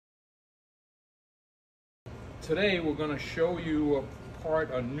Today we're going to show you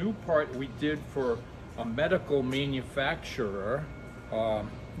a new part we did for a medical manufacturer,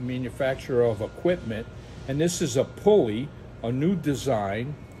 manufacturer of equipment. And this is a pulley, a new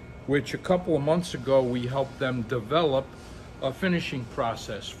design, which a couple of months ago we helped them develop a finishing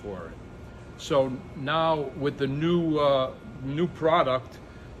process for it. So now with the new product,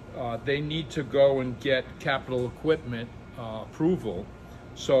 they need to go and get capital equipment approval.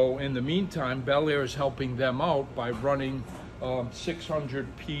 So in the meantime, Bel Air is helping them out by running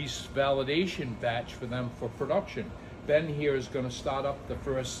 600-piece validation batch for them for production. Ben here is going to start up the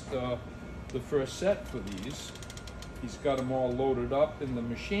first set for these. He's got them all loaded up in the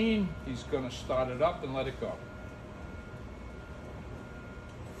machine. He's going to start it up and let it go.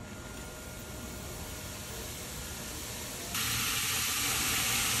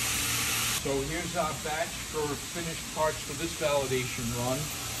 So here's our batch for finished parts for this validation run.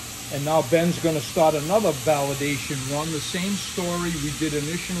 And now Ben's going to start another validation run. The same story. We did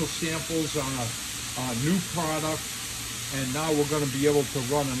initial samples on a new product. And now we're going to be able to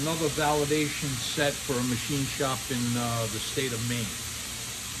run another validation set for a machine shop in the state of Maine.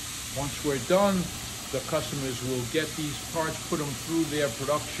 Once we're done, the customers will get these parts, put them through their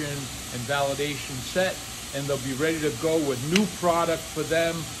production and validation set, and they'll be ready to go with new product for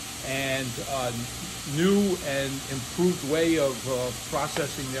them and a new and improved way of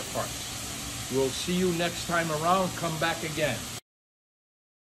processing their parts. We'll see you next time around. Come back again.